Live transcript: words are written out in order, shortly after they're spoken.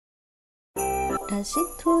dashing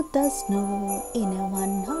through the snow in a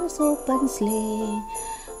one-horse open sleigh.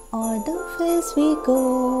 O'er the fields we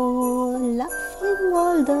go, laughing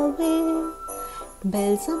all the way.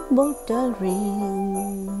 Bells and bottle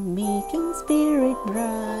ring, making spirit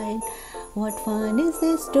bright. What fun is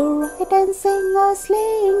this to ride and sing a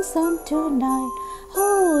sleighing song tonight?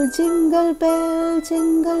 Oh, jingle bell,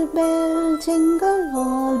 jingle bell, jingle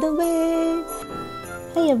all the way.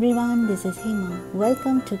 Hi everyone, this is Hema.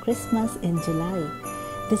 Welcome to Christmas in July.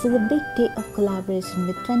 This is a big day of collaboration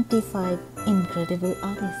with 25 incredible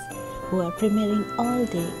artists who are premiering all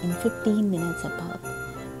day in 15 minutes apart.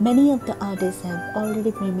 Many of the artists have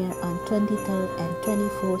already premiered on 23rd and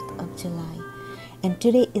 24th of July. And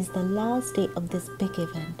today is the last day of this big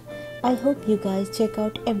event. I hope you guys check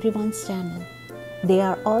out everyone's channel. They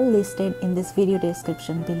are all listed in this video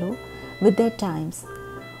description below with their times.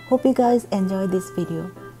 Hope you guys enjoy this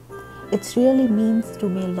video. It really means to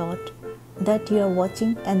me a lot that you are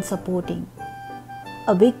watching and supporting.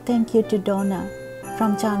 A big thank you to Donna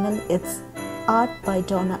from channel It's Art by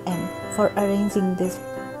Donna M for arranging this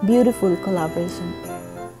beautiful collaboration.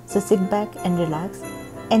 So sit back and relax.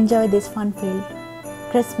 Enjoy this fun-filled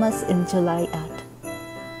Christmas in July art.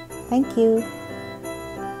 Thank you.